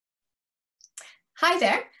Hi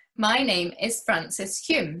there, my name is Frances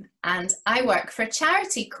Hume and I work for a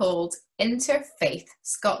charity called Interfaith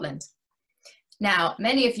Scotland. Now,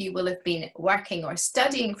 many of you will have been working or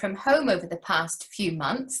studying from home over the past few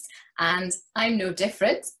months, and I'm no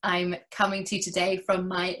different. I'm coming to you today from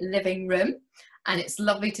my living room, and it's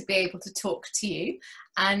lovely to be able to talk to you.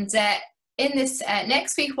 And in this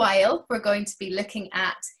next wee while, we're going to be looking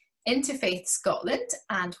at Interfaith Scotland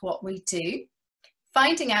and what we do,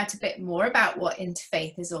 finding out a bit more about what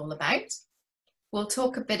Interfaith is all about. We'll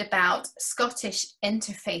talk a bit about Scottish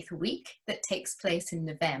Interfaith Week that takes place in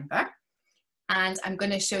November. And I'm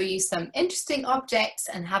going to show you some interesting objects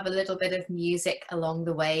and have a little bit of music along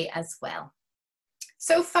the way as well.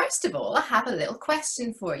 So first of all, I have a little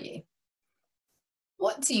question for you.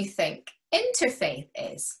 What do you think interfaith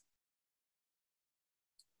is?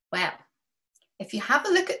 Well, if you have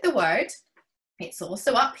a look at the word, it's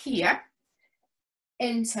also up here,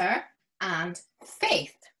 inter and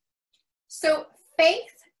faith. So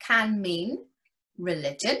faith can mean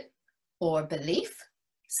religion or belief,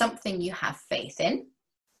 something you have faith in.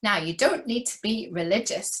 Now, you don't need to be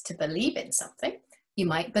religious to believe in something. You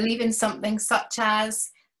might believe in something such as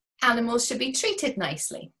animals should be treated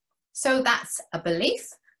nicely. So that's a belief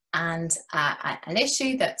and an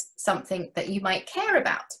issue, that's something that you might care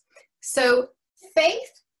about. So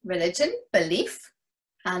faith, religion, belief,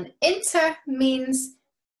 and inter means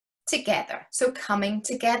together, so coming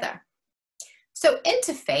together. So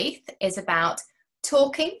interfaith is about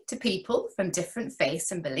talking to people from different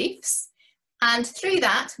faiths and beliefs, and through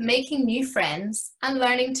that making new friends and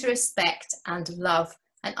learning to respect and love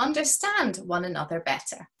and understand one another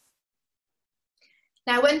better.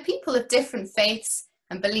 Now, when people of different faiths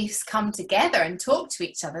and beliefs come together and talk to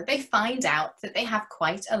each other, they find out that they have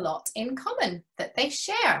quite a lot in common that they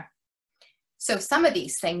share. So some of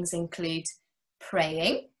these things include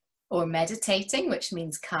praying or meditating, which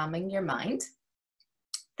means calming your mind.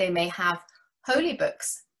 They may have holy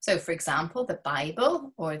books, so for example the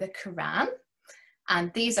Bible or the Quran,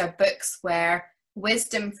 and these are books where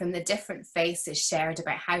wisdom from the different faiths is shared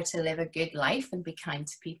about how to live a good life and be kind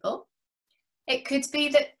to people. It could be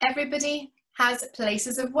that everybody has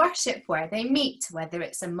places of worship where they meet, whether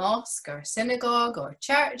it's a mosque or a synagogue or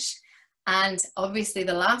church, and obviously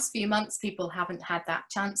the last few months people haven't had that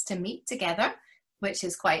chance to meet together, which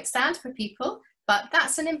is quite sad for people, but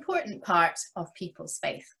that's an important part of people's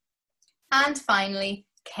faith. And finally,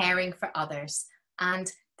 caring for others.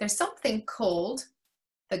 And there's something called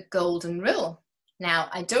the golden rule. Now,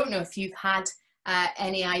 I don't know if you've had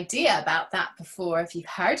any idea about that before, if you've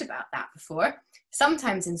heard about that before.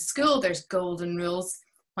 Sometimes in school there's golden rules,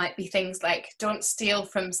 might be things like don't steal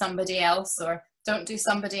from somebody else or don't do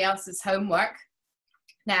somebody else's homework.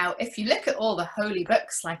 Now, if you look at all the holy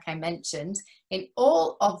books, like I mentioned, in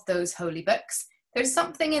all of those holy books, there's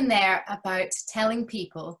something in there about telling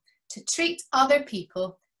people to treat other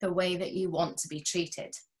people the way that you want to be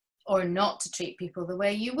treated, or not to treat people the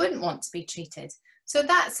way you wouldn't want to be treated. So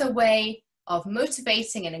that's a way of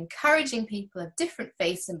motivating and encouraging people of different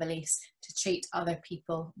faiths and beliefs to treat other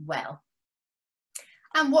people well.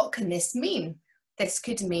 And what can this mean? This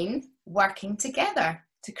could mean working together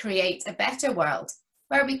to create a better world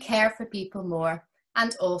where we care for people more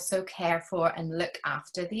and also care for and look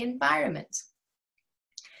after the environment.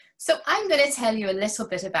 So I'm going to tell you a little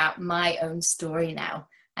bit about my own story now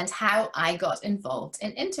and how I got involved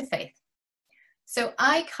in Interfaith. So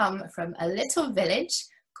I come from a little village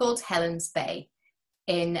called Helens Bay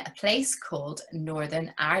in a place called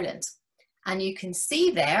Northern Ireland. And you can see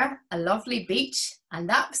there a lovely beach, and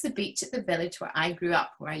that was the beach at the village where I grew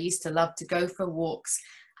up, where I used to love to go for walks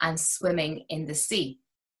and swimming in the sea.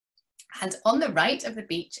 And on the right of the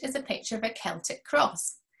beach is a picture of a Celtic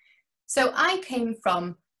cross. So I came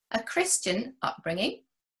from a Christian upbringing.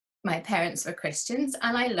 My parents were Christians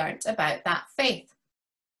and I learnt about that faith.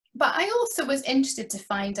 But I also was interested to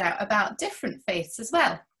find out about different faiths as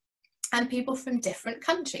well, and people from different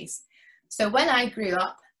countries. So when I grew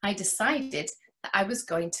up, I decided that I was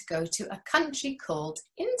going to go to a country called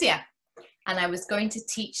India, and I was going to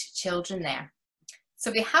teach children there. So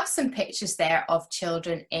we have some pictures there of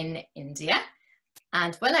children in India.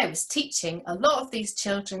 And when I was teaching, a lot of these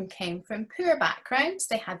children came from poor backgrounds.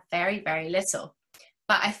 They had very, very little.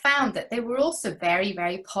 But I found that they were also very,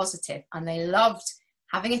 very positive, and they loved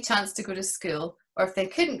having a chance to go to school, or if they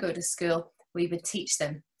couldn't go to school, we would teach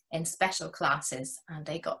them in special classes, and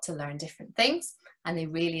they got to learn different things, and they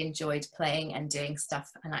really enjoyed playing and doing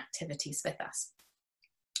stuff and activities with us.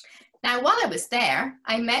 Now, while I was there,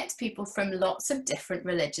 I met people from lots of different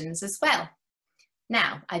religions as well.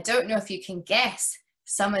 Now, I don't know if you can guess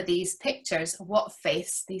some of these pictures of what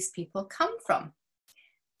faiths these people come from.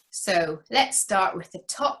 So let's start with the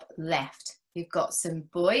top left. We've got some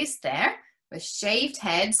boys there with shaved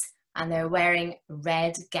heads and they're wearing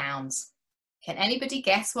red gowns. Can anybody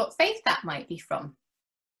guess what faith that might be from?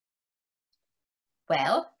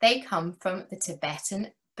 Well, they come from the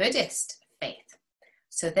Tibetan Buddhist faith.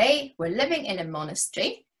 So they were living in a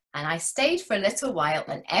monastery, and I stayed for a little while,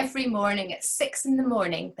 and every morning at 6 in the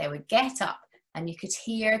morning, they would get up and you could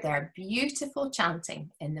hear their beautiful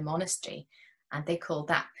chanting in the monastery, and they called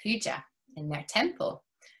that puja in their temple.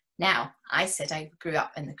 Now, I said I grew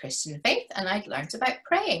up in the Christian faith and I'd learnt about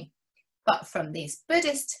praying, but from these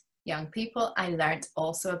Buddhist young people, I learnt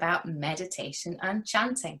also about meditation and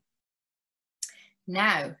chanting.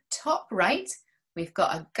 Now, top right, we've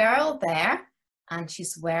got a girl there and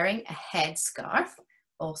she's wearing a headscarf,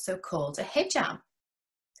 also called a hijab.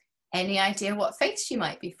 Any idea what faith she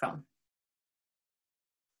might be from?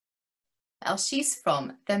 Well, she's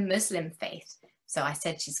from the Muslim faith. So I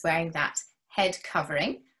said she's wearing that head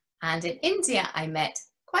covering. And in India, I met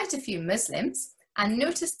quite a few Muslims and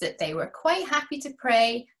noticed that they were quite happy to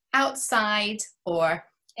pray outside or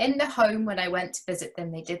in the home. When I went to visit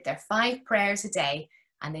them, they did their 5 prayers a day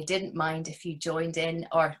and they didn't mind if you joined in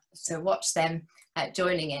or to watch them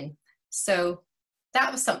joining in. So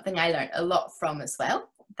that was something I learned a lot from as well,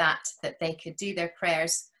 that they could do their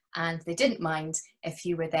prayers and they didn't mind if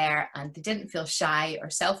you were there and they didn't feel shy or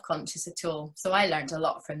self-conscious at all. So I learned a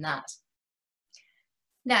lot from that.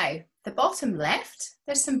 Now, the bottom left,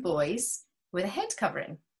 there's some boys with a head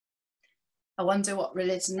covering. I wonder what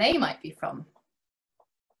religion they might be from.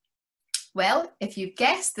 Well, if you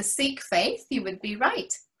guessed the Sikh faith, you would be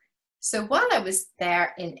right. So while I was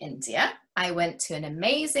there in India, I went to an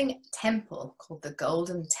amazing temple called the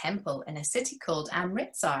Golden Temple in a city called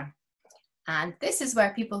Amritsar. And this is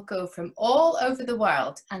where people go from all over the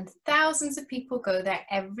world, and thousands of people go there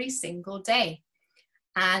every single day.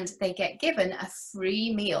 And they get given a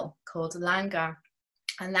free meal called langar,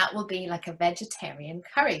 and that will be like a vegetarian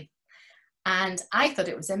curry. And I thought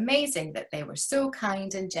it was amazing that they were so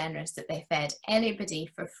kind and generous that they fed anybody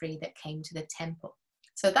for free that came to the temple.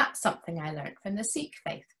 So that's something I learned from the Sikh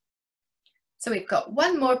faith. So we've got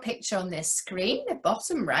one more picture on this screen, the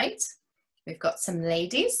bottom right. We've got some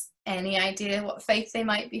ladies. Any idea what faith they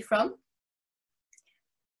might be from?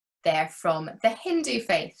 They're from the Hindu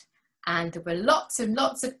faith. And there were lots and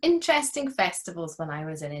lots of interesting festivals when I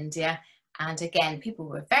was in India. And again, people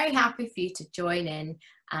were very happy for you to join in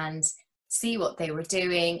and see what they were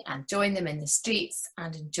doing and join them in the streets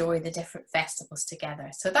and enjoy the different festivals together.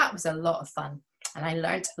 So that was a lot of fun. And I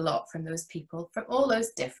learned a lot from those people from all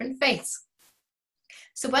those different faiths.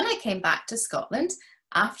 So when I came back to Scotland,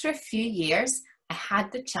 after a few years, I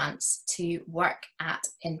had the chance to work at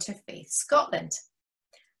Interfaith Scotland.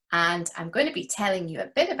 And I'm going to be telling you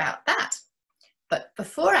a bit about that. But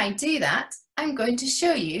before I do that, I'm going to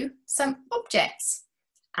show you some objects.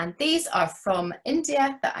 And these are from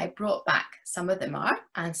India that I brought back. Some of them are,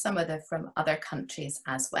 and some of them from other countries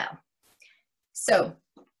as well. So,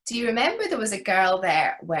 do you remember there was a girl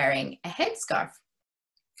there wearing a headscarf?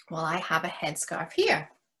 Well, I have a headscarf here,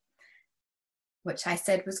 which I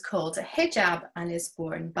said was called a hijab and is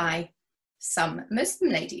worn by some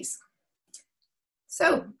Muslim ladies.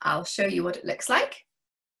 So I'll show you what it looks like.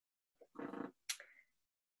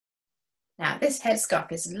 Now this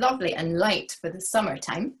headscarf is lovely and light for the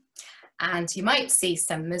summertime, and you might see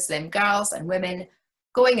some Muslim girls and women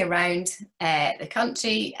going around the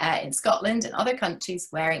country in Scotland and other countries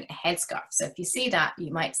wearing a headscarf. So if you see that,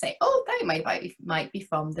 you might say, oh, that might be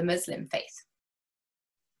from the Muslim faith.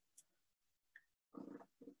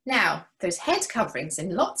 Now, there's head coverings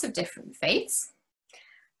in lots of different faiths.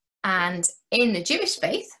 And in the Jewish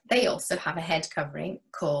faith, they also have a head covering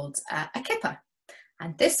called a kippah.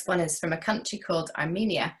 And this one is from a country called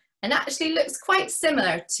Armenia and actually looks quite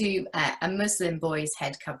similar to a Muslim boy's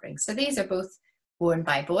head covering. So these are both worn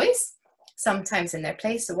by boys, sometimes in their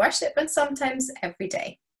place of worship and sometimes every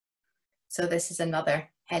day. So this is another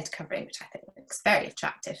head covering, which I think looks very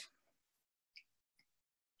attractive.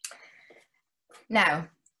 Now,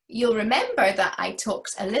 you'll remember that I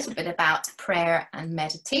talked a little bit about prayer and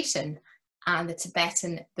meditation and the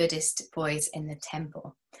Tibetan Buddhist boys in the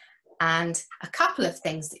temple. And a couple of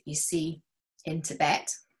things that you see in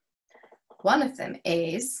Tibet. One of them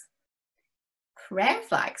is prayer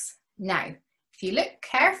flags. Now, if you look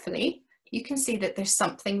carefully, you can see that there's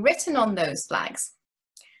something written on those flags.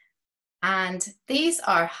 And these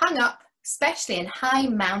are hung up, especially in high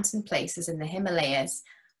mountain places in the Himalayas.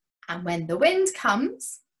 And when the wind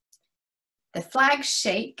comes, the flags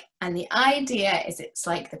shake, and the idea is it's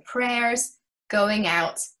like the prayers going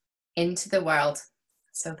out into the world.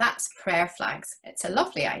 So that's prayer flags. It's a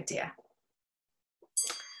lovely idea.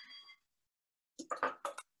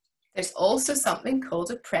 There's also something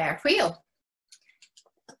called a prayer wheel.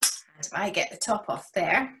 And if I get the top off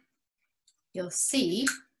there, you'll see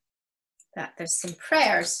that there's some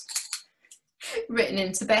prayers written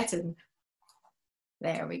in Tibetan.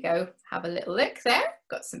 There we go. Have a little look there.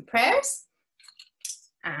 Got some prayers.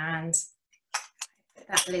 And put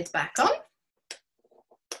that lid back on.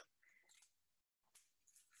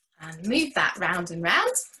 And move that round and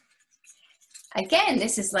round. Again,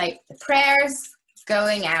 this is like the prayers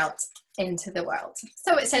going out into the world.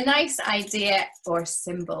 So it's a nice idea or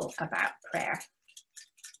symbol about prayer.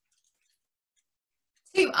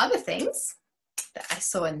 Two other things that I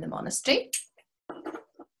saw in the monastery.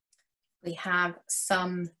 We have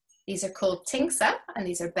some, these are called tingsa, and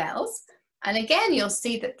these are bells. And again, you'll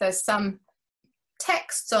see that there's some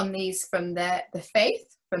texts on these from the faith,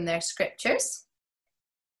 from their scriptures.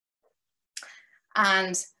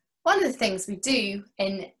 And one of the things we do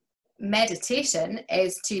in meditation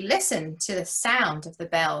is to listen to the sound of the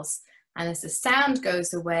bells. And as the sound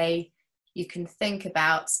goes away, you can think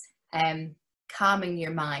about calming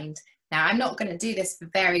your mind. Now, I'm not going to do this for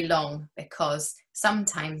very long because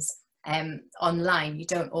sometimes online you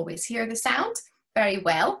don't always hear the sound very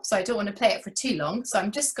well, so I don't want to play it for too long. So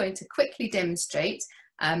I'm just going to quickly demonstrate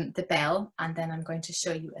the bell, and then I'm going to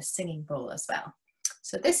show you a singing bowl as well.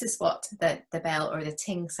 So this is what the bell or the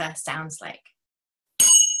tingsa sounds like.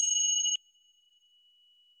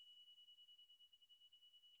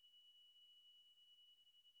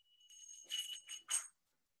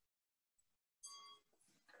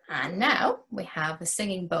 And now we have a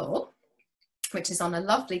singing bowl, which is on a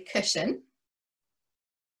lovely cushion.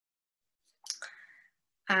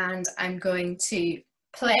 And I'm going to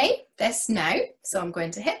play this now. So I'm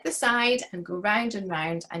going to hit the side and go round and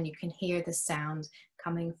round, and you can hear the sound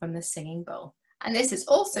coming from the singing bowl. And this is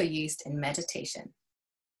also used in meditation.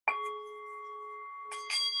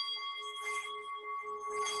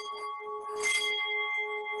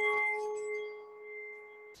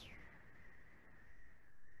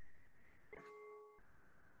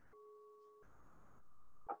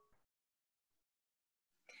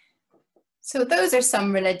 So those are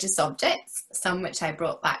some religious objects, some which I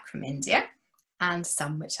brought back from India and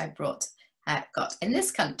some which I got in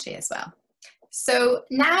this country as well. So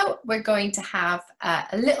now we're going to have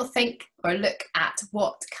a little think or look at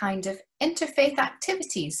what kind of interfaith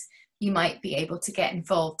activities you might be able to get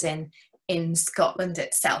involved in Scotland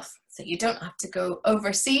itself. So you don't have to go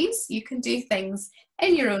overseas, you can do things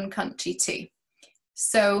in your own country too.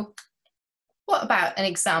 So what about an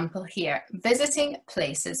example here? Visiting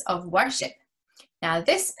places of worship. Now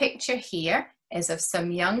this picture here is of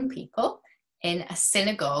some young people in a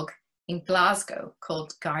synagogue in Glasgow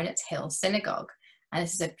called Garnet Hill Synagogue. And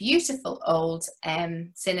this is a beautiful old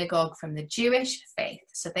synagogue from the Jewish faith.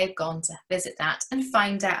 So they've gone to visit that and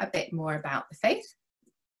find out a bit more about the faith.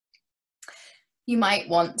 You might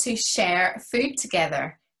want to share food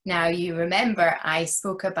together. Now you remember I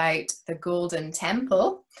spoke about the Golden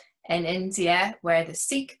Temple in India, where the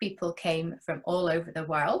Sikh people came from all over the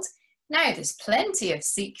world. Now there's plenty of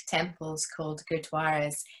Sikh temples called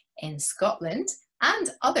Gurdwaras in Scotland and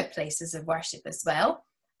other places of worship as well.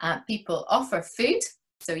 People offer food,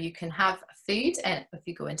 so you can have food if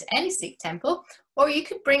you go into any Sikh temple, or you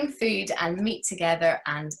could bring food and meet together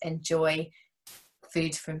and enjoy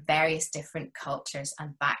food from various different cultures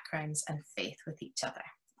and backgrounds and faith with each other.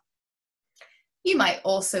 You might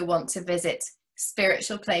also want to visit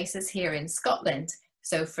spiritual places here in Scotland.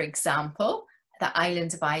 So for example, the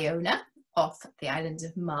island of Iona off the island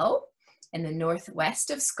of Mull in the northwest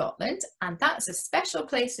of Scotland, and that's a special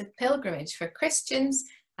place of pilgrimage for Christians,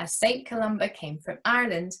 as St. Columba came from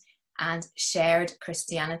Ireland and shared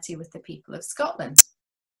Christianity with the people of Scotland.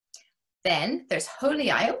 Then there's Holy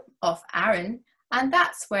Isle off Arran, and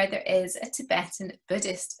that's where there is a Tibetan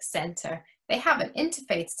Buddhist centre. They have an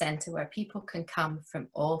interfaith centre where people can come from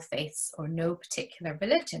all faiths or no particular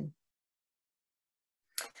religion.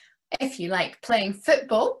 If you like playing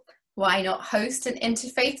football, why not host an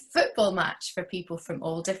interfaith football match for people from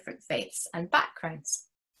all different faiths and backgrounds?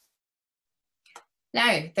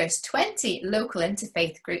 Now, there's 20 local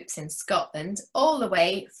interfaith groups in Scotland, all the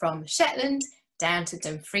way from Shetland down to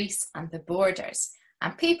Dumfries and the borders.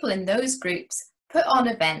 And people in those groups put on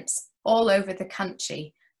events all over the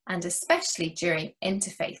country, and especially during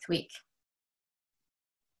Interfaith Week.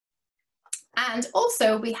 And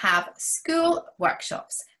also we have school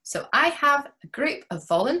workshops. So I have a group of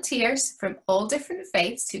volunteers from all different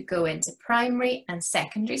faiths who go into primary and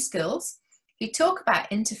secondary schools, who talk about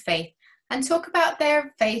interfaith and talk about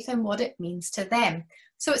their faith and what it means to them.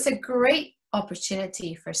 So it's a great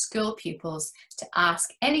opportunity for school pupils to ask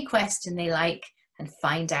any question they like and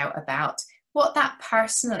find out about what that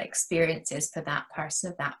personal experience is for that person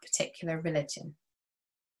of that particular religion.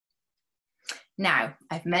 Now,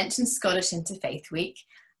 I've mentioned Scottish Interfaith Week,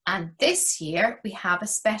 and this year we have a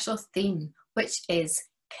special theme, which is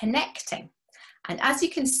connecting. And as you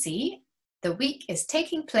can see, the week is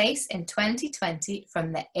taking place in 2020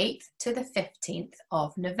 from the 8th to the 15th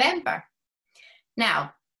of November.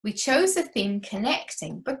 Now, we chose the theme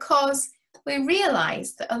connecting because we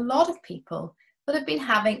realised that a lot of people will have been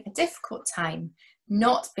having a difficult time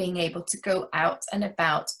not being able to go out and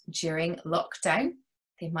about during lockdown.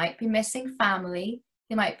 They might be missing family,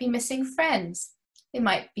 they might be missing friends, they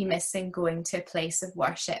might be missing going to a place of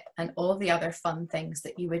worship and all the other fun things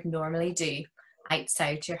that you would normally do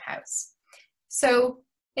outside your house. So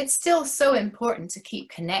it's still so important to keep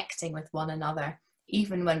connecting with one another,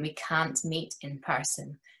 even when we can't meet in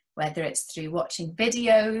person, whether it's through watching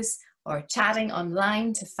videos or chatting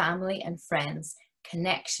online to family and friends.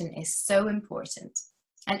 Connection is so important.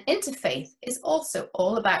 And Interfaith is also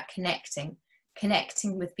all about connecting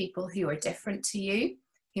with people who are different to you,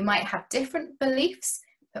 who might have different beliefs,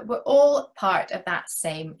 but we're all part of that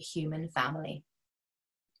same human family.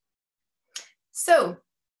 So,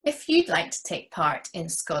 if you'd like to take part in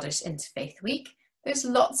Scottish Interfaith Week, there's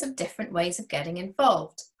lots of different ways of getting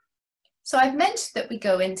involved. So I've mentioned that we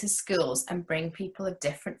go into schools and bring people of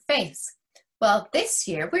different faiths. Well, this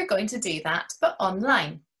year we're going to do that, but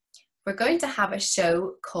online. We're going to have a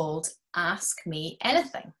show called Ask Me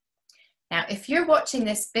Anything. Now, if you're watching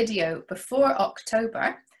this video before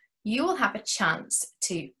October, you will have a chance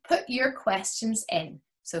to put your questions in.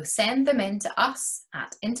 So send them in to us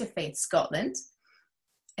at Interfaith Scotland.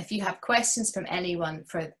 If you have questions from anyone,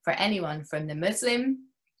 for anyone from the Muslim,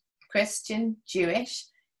 Christian, Jewish,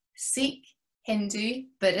 Sikh, Hindu,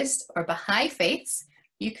 Buddhist or Baha'i faiths,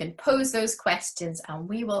 you can pose those questions and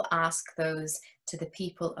we will ask those to the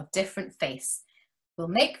people of different faiths. We'll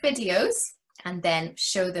make videos and then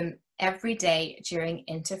show them every day during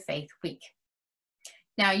Interfaith Week.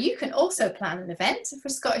 Now, you can also plan an event for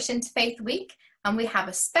Scottish Interfaith Week, and we have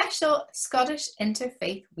a special Scottish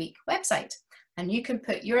Interfaith Week website, and you can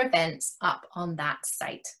put your events up on that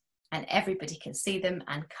site and everybody can see them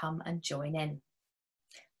and come and join in.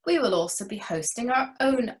 We will also be hosting our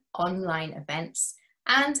own online events,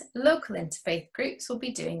 and local interfaith groups will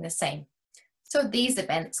be doing the same. So these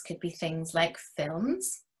events could be things like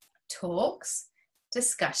films, talks,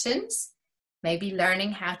 discussions, maybe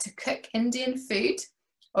learning how to cook Indian food,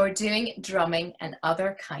 or doing drumming and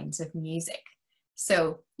other kinds of music.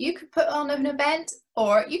 So you could put on an event,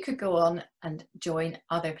 or you could go on and join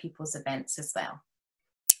other people's events as well.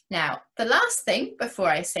 Now, the last thing before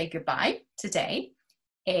I say goodbye today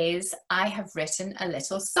is I have written a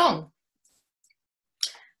little song.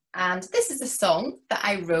 And this is a song that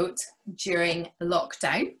I wrote during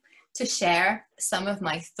lockdown to share some of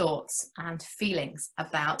my thoughts and feelings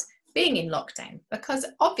about being in lockdown, because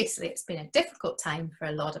obviously it's been a difficult time for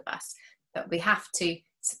a lot of us, but we have to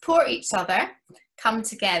support each other, come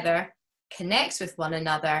together, connect with one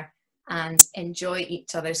another and enjoy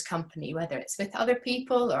each other's company, whether it's with other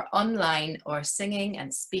people or online or singing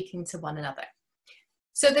and speaking to one another.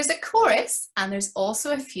 So there's a chorus and there's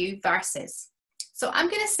also a few verses. So I'm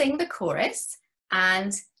going to sing the chorus,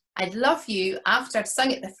 and I'd love you, after I've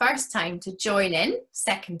sung it the first time, to join in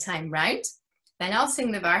second time round. Then I'll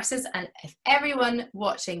sing the verses, and if everyone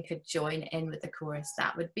watching could join in with the chorus,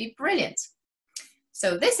 that would be brilliant.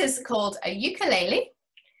 So this is called a ukulele,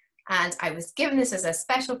 and I was given this as a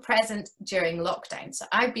special present during lockdown. So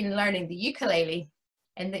I've been learning the ukulele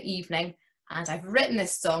in the evening, and I've written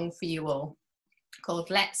this song for you all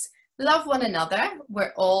called Let's Love One Another.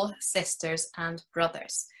 We're all sisters and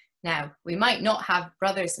brothers. Now, we might not have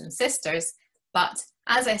brothers and sisters, but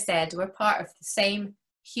as I said, we're part of the same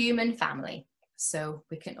human family, so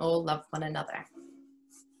we can all love one another.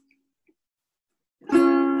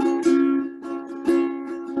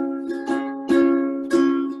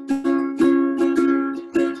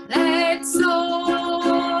 Let's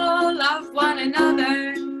all love one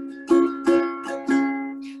another.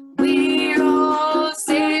 We're all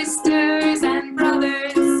sisters and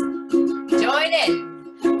brothers. Join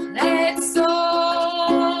in. Let's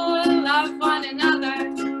all love one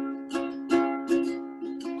another.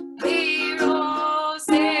 We're all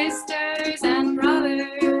sisters and brothers.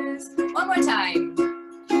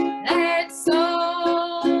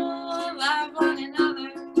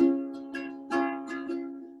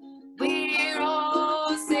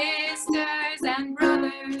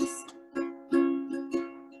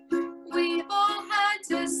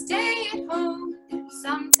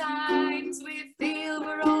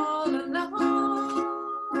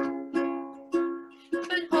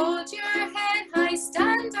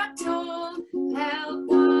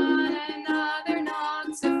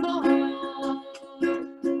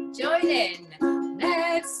 in.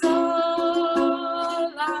 Let's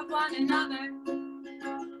all love one another.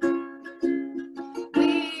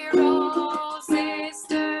 We're all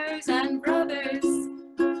sisters and brothers.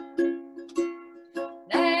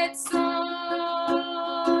 Let's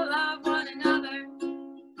all love one another.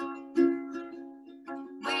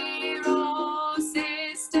 We're all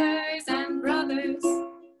sisters and brothers.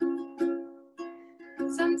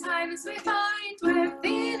 Sometimes we find we're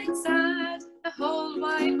feeling sad. The whole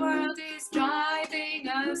wide world is driving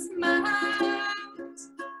us mad.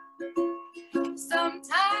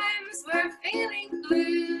 Sometimes we're feeling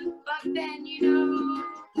blue, but then you know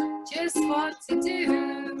just what to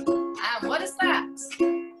do. And what is that?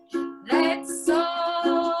 Let's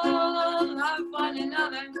all love one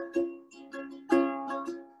another.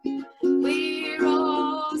 We're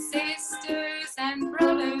all sisters and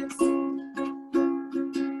brothers.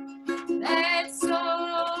 Let's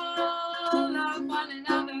all love one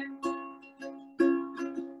another.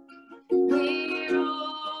 We're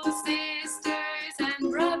all sisters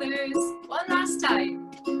and brothers. One last time.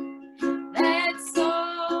 Let's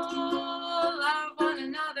all love one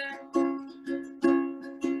another.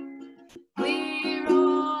 We're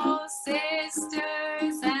all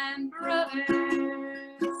sisters and brothers.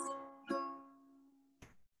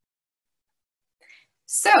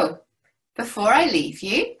 So, before I leave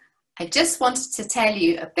you, I just wanted to tell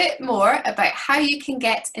you a bit more about how you can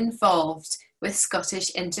get involved with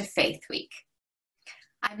Scottish Interfaith Week.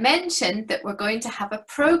 I mentioned that we're going to have a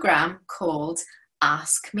programme called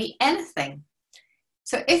Ask Me Anything.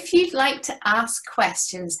 So if you'd like to ask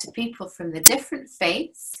questions to people from the different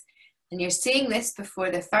faiths, and you're seeing this before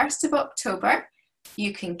the 1st of October,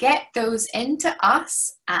 you can get those into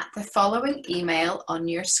us at the following email on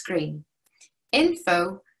your screen: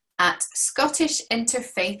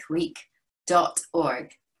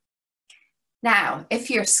 info@scottishinterfaithweek.org. Now, if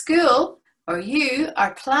your school or you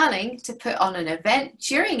are planning to put on an event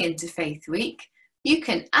during Interfaith Week, you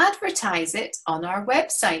can advertise it on our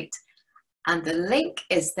website, and the link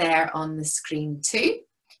is there on the screen too.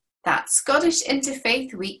 That's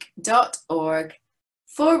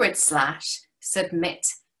scottishinterfaithweek.org/submit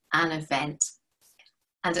an event.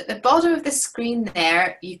 And at the bottom of the screen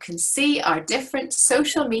there, you can see our different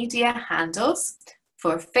social media handles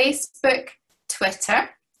for Facebook,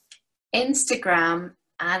 Twitter, Instagram,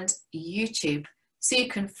 and YouTube. So you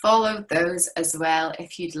can follow those as well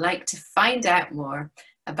if you'd like to find out more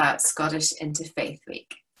about Scottish Interfaith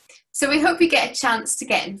Week. So we hope you get a chance to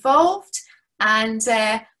get involved, and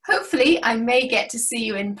hopefully I may get to see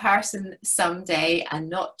you in person someday and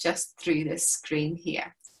not just through this screen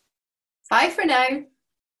here. Bye for now.